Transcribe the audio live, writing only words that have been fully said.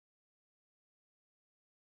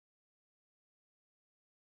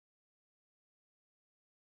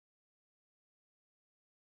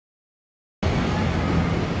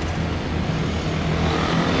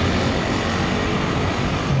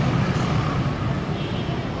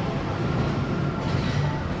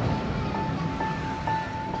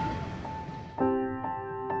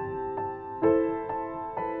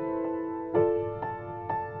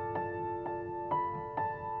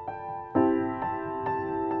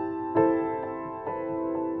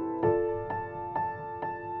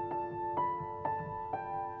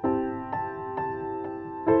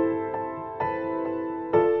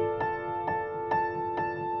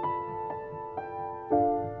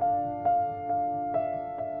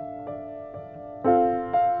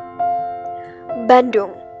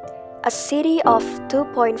Bandung, a city of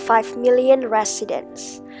 2.5 million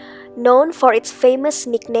residents, known for its famous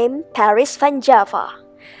nickname Paris van Java,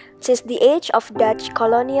 since the age of Dutch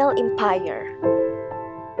colonial empire.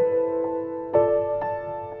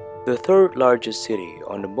 The third largest city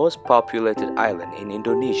on the most populated island in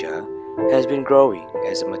Indonesia has been growing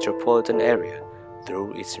as a metropolitan area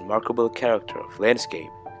through its remarkable character of landscape,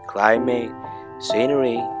 climate,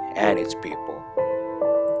 scenery, and its people.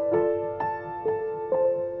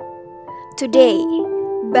 Today,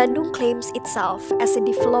 Bandung claims itself as a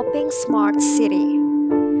developing smart city.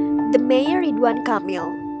 The mayor Ridwan Kamil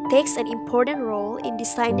takes an important role in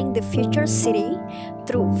designing the future city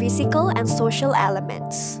through physical and social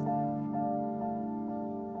elements.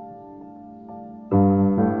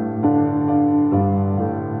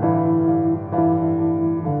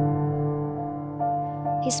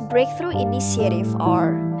 His breakthrough initiatives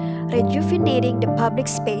are rejuvenating the public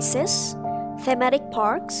spaces, thematic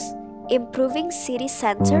parks, improving city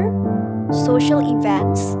center, social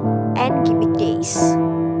events, and gimmick days.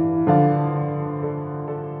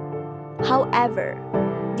 However,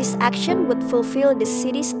 this action would fulfill the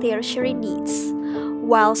city's tertiary needs,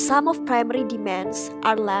 while some of primary demands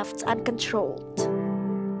are left uncontrolled.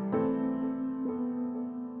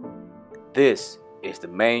 This is the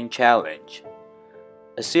main challenge.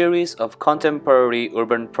 A series of contemporary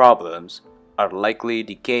urban problems are likely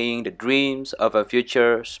decaying the dreams of a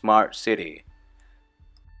future smart city.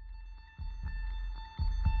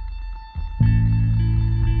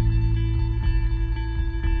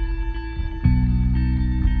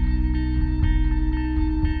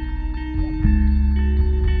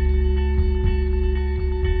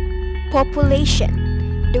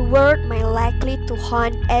 Population, the word may likely to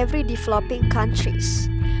haunt every developing countries.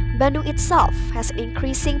 Bandung itself has an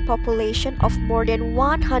increasing population of more than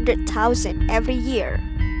 100,000 every year.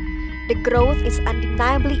 The growth is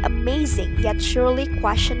undeniably amazing, yet surely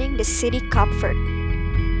questioning the city comfort.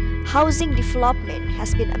 Housing development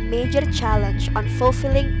has been a major challenge on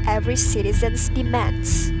fulfilling every citizen's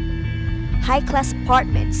demands. High-class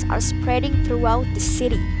apartments are spreading throughout the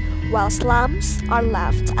city, while slums are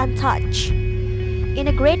left untouched. In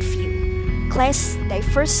a great view, class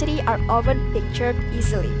diversity are often pictured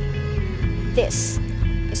easily. This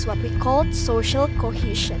is what we call social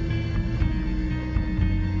cohesion.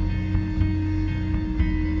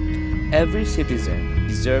 Every citizen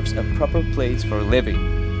deserves a proper place for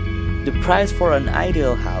living. The price for an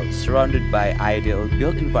ideal house surrounded by ideal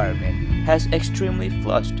built environment has extremely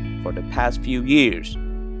flushed for the past few years.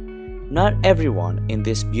 Not everyone in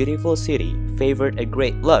this beautiful city favored a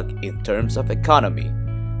great luck in terms of economy.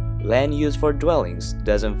 Land use for dwellings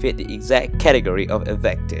doesn't fit the exact category of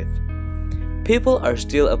effective. People are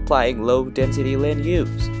still applying low-density land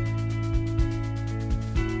use.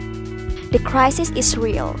 The crisis is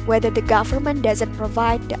real whether the government doesn't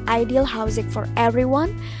provide the ideal housing for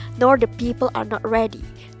everyone, nor the people are not ready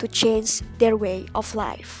to change their way of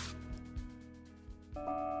life.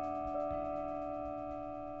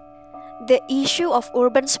 The issue of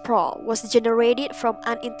urban sprawl was generated from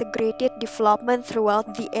unintegrated development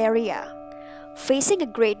throughout the area. Facing a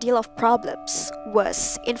great deal of problems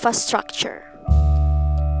was infrastructure.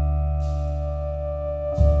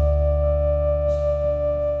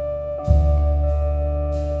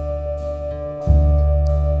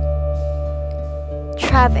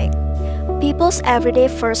 Traffic, people's everyday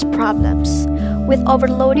first problems. With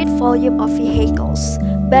overloaded volume of vehicles,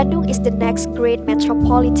 Bandung is the next great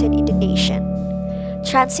metropolitan in the nation.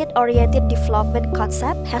 Transit-oriented development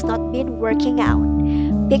concept has not been working out,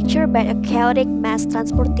 pictured by a chaotic mass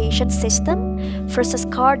transportation system versus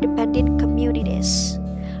car-dependent communities.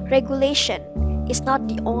 Regulation is not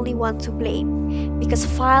the only one to blame, because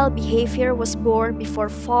vile behavior was born before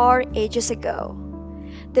 4 ages ago.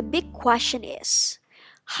 The big question is,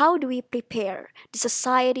 how do we prepare the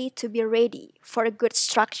society to be ready for a good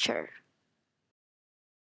structure?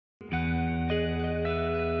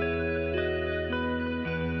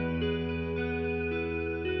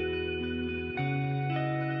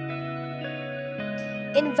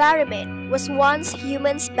 Environment was once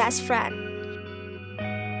humans' best friend.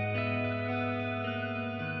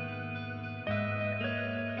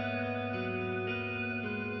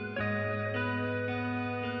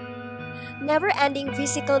 Never-ending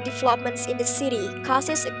physical developments in the city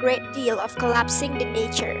causes a great deal of collapsing the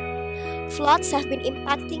nature. Floods have been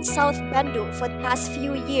impacting South Bandung for the past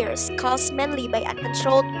few years, caused mainly by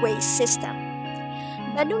uncontrolled waste system.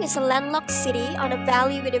 Bandung is a landlocked city on a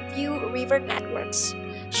valley with a few river networks.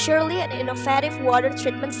 Surely an innovative water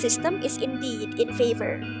treatment system is indeed in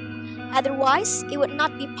favor. Otherwise, it would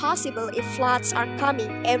not be possible if floods are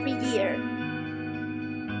coming every year.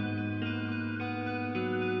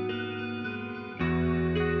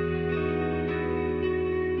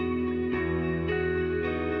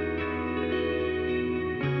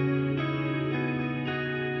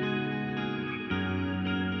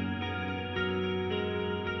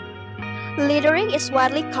 Littering is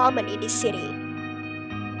widely common in this city.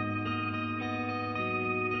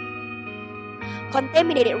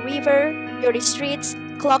 Contaminated river, dirty streets,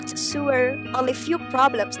 clogged sewer, only few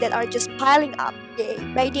problems that are just piling up day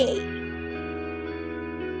by day.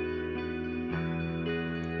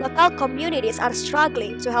 Local communities are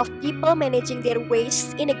struggling to help people managing their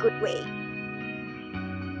waste in a good way.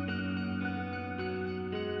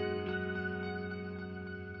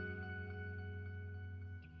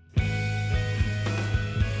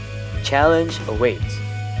 Challenge awaits.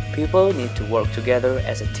 People need to work together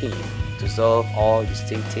as a team to solve all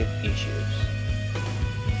distinctive issues.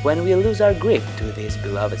 When we lose our grip to this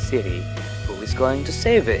beloved city, who is going to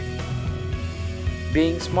save it?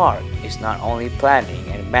 Being smart is not only planning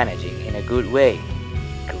and managing in a good way.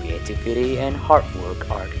 Creativity and hard work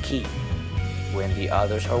are the key. When the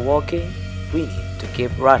others are walking, we need to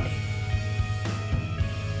keep running.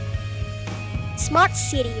 Smart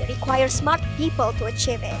city requires smart people to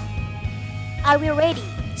achieve it. Are we ready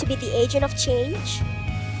to be the agent of change?